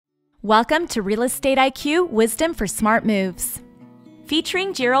Welcome to Real Estate IQ Wisdom for Smart Moves,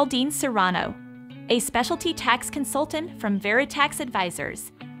 featuring Geraldine Serrano, a specialty tax consultant from Veritax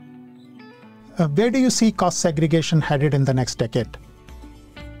Advisors. Where do you see cost segregation headed in the next decade?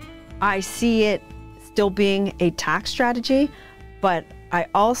 I see it still being a tax strategy, but I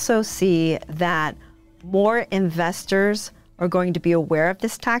also see that more investors are going to be aware of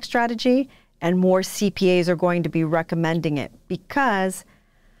this tax strategy and more CPAs are going to be recommending it, because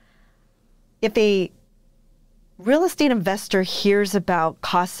if a real estate investor hears about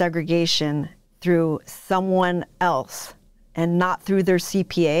cost segregation through someone else and not through their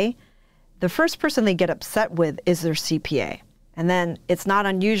CPA, the first person they get upset with is their CPA. And then it's not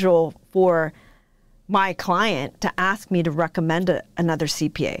unusual for my client to ask me to recommend another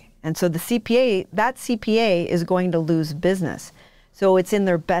CPA. And so that CPA is going to lose business. So it's in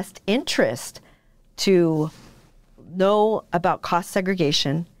their best interest to know about cost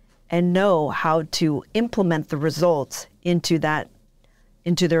segregation and know how to implement the results into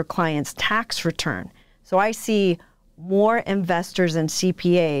their client's tax return. So I see more investors and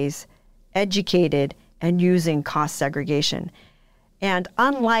CPAs educated and using cost segregation. And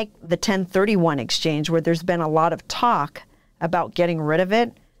unlike the 1031 exchange, where there's been a lot of talk about getting rid of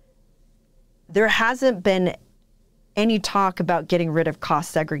it, there hasn't been any talk about getting rid of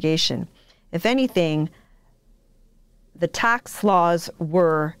cost segregation. If anything, the tax laws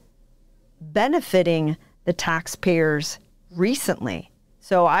were benefiting the taxpayers recently.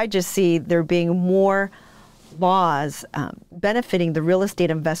 So I just see there being more laws benefiting the real estate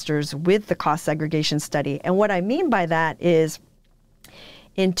investors with the cost segregation study. And what I mean by that is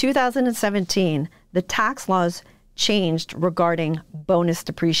in 2017, the tax laws changed regarding bonus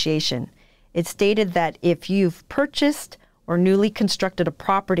depreciation. It stated that if you've purchased or newly constructed a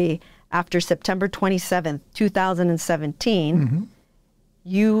property after September 27th, 2017,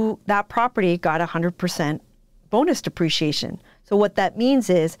 that property got 100% bonus depreciation. So what that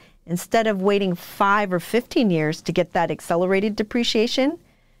means is instead of waiting 5 or 15 years to get that accelerated depreciation,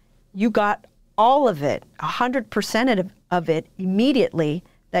 you got all of it, 100% of it immediately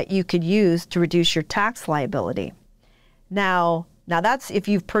that you could use to reduce your tax liability. Now that's if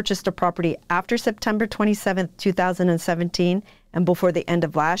you've purchased a property after September 27th, 2017 and before the end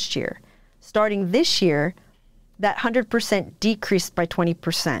of last year. Starting this year, that 100% decreased by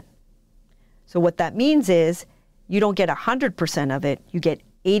 20%. So what that means is you don't get 100% of it, you get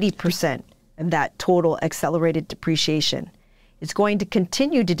 80% of that total accelerated depreciation. It's going to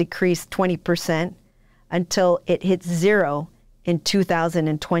continue to decrease 20% until it hits zero in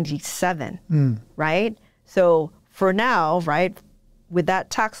 2027, right? So for now, right, with that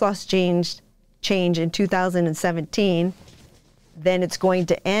tax laws change in 2017, then it's going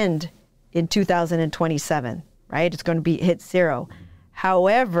to end in 2027. Right? It's going to hit zero.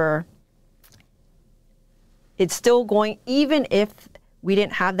 However, it's still going, even if we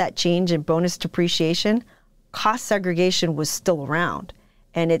didn't have that change in bonus depreciation, cost segregation was still around.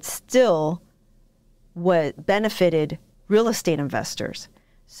 And it still what benefited real estate investors.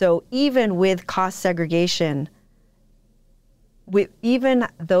 So even with cost segregation, even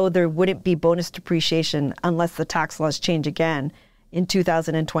though there wouldn't be bonus depreciation unless the tax laws change again in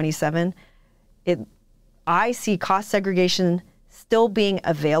 2027, I see cost segregation still being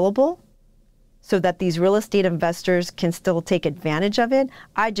available so that these real estate investors can still take advantage of it.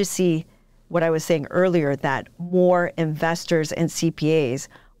 I just see what I was saying earlier, that more investors and CPAs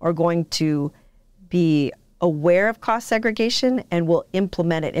are going to be aware of cost segregation and will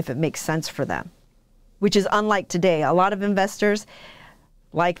implement it if it makes sense for them, which is unlike today. A lot of investors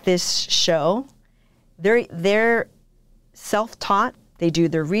like this show, they're self-taught. They do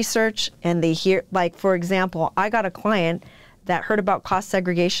their research and they hear, like, for example, I got a client that heard about cost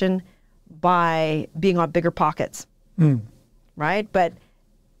segregation by being on Bigger Pockets, right? But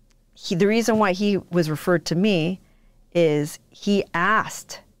the reason why he was referred to me is he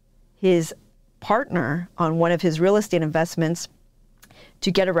asked his partner on one of his real estate investments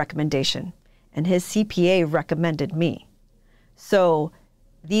to get a recommendation, and his CPA recommended me. So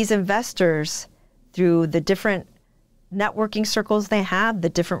these investors, through the different networking circles they have, the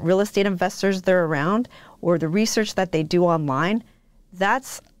different real estate investors they're around, or the research that they do online,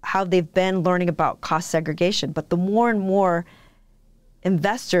 that's how they've been learning about cost segregation. But the more and more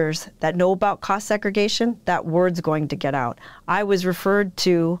investors that know about cost segregation, that word's going to get out. I was referred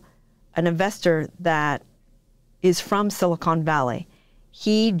to an investor that is from Silicon Valley.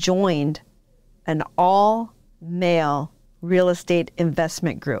 He joined an all-male real estate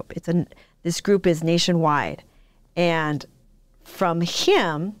investment group. This group is nationwide. And from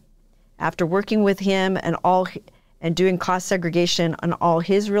him, after working with him and doing cost segregation on all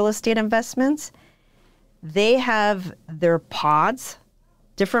his real estate investments, they have their pods,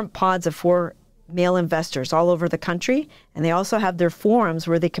 different pods of 4 male investors all over the country. And they also have their forums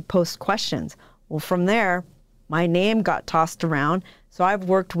where they could post questions. Well, from there, my name got tossed around. So I've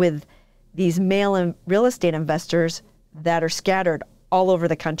worked with these male real estate investors that are scattered all over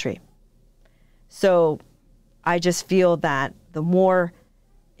the country. So I just feel that the more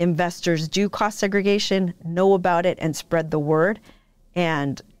investors do cost segregation, know about it, and spread the word,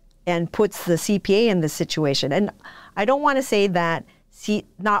 and puts the CPA in this situation. And I don't want to say that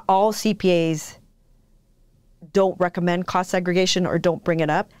not all CPAs don't recommend cost segregation or don't bring it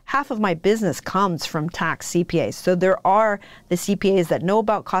up. Half of my business comes from tax CPAs. So there are the CPAs that know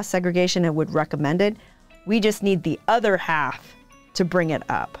about cost segregation and would recommend it. We just need the other half to bring it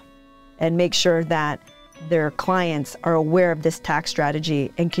up and make sure that their clients are aware of this tax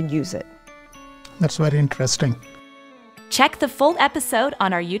strategy and can use it. That's very interesting. Check the full episode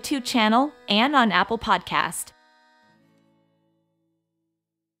on our YouTube channel and on Apple Podcast.